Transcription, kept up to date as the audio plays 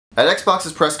At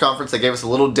Xbox's press conference, they gave us a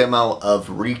little demo of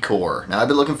ReCore. Now, I've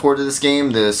been looking forward to this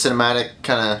game. The cinematic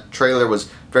kind of trailer was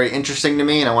very interesting to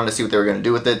me, and I wanted to see what they were going to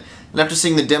do with it. And after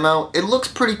seeing the demo, it looks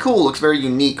pretty cool. It looks very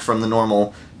unique from the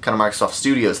normal kind of Microsoft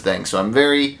Studios thing. So I'm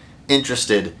very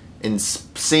interested in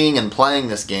seeing and playing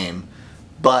this game.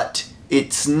 But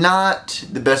it's not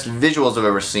the best visuals I've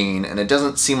ever seen, and it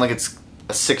doesn't seem like it's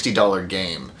a $60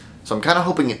 game. So I'm kind of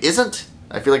hoping it isn't.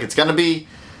 I feel like it's going to be.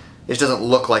 It just doesn't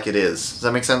look like it is. Does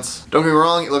that make sense? Don't get me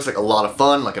wrong, it looks like a lot of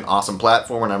fun, like an awesome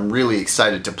platform, and I'm really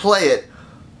excited to play it,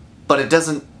 but it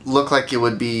doesn't look like it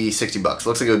would be 60 bucks. It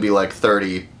looks like it would be like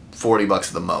 30, 40 bucks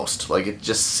at the most. Like, it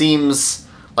just seems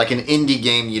like an indie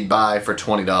game you'd buy for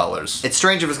 $20. It's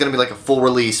strange if it's going to be like a full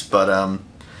release, but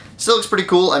still looks pretty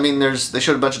cool. I mean, they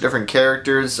showed a bunch of different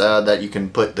characters that you can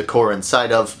put the core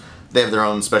inside of. They have their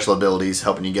own special abilities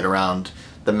helping you get around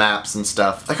the maps and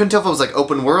stuff. I couldn't tell if it was like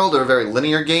open world or a very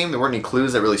linear game. There weren't any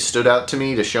clues that really stood out to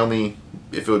me to show me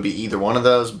if it would be either one of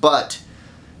those, but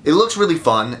it looks really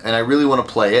fun and I really want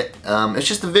to play it. It's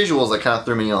just the visuals that kind of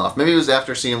threw me off. Maybe it was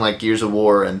after seeing like Gears of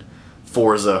War and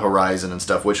Forza Horizon and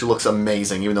stuff, which looks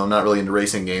amazing. Even though I'm not really into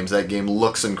racing games, that game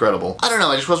looks incredible. I don't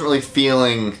know, I just wasn't really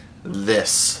feeling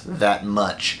this that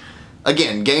much.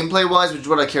 Again, gameplay-wise, which is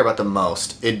what I care about the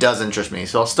most, it does interest me,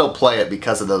 so I'll still play it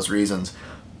because of those reasons.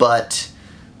 But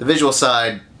the visual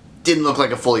side didn't look like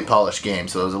a fully polished game,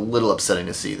 so it was a little upsetting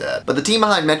to see that. But the team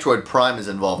behind Metroid Prime is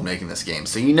involved in making this game,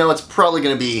 so you know it's probably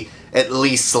going to be at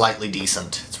least slightly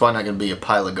decent. It's probably not going to be a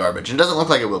pile of garbage. And it doesn't look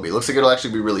like it will be. It looks like it'll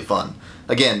actually be really fun.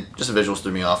 Again, just the visuals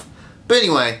threw me off. But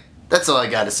anyway, that's all I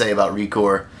got to say about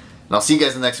ReCore. And I'll see you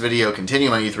guys in the next video, continue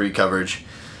my E3 coverage.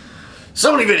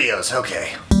 So many videos,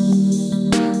 okay.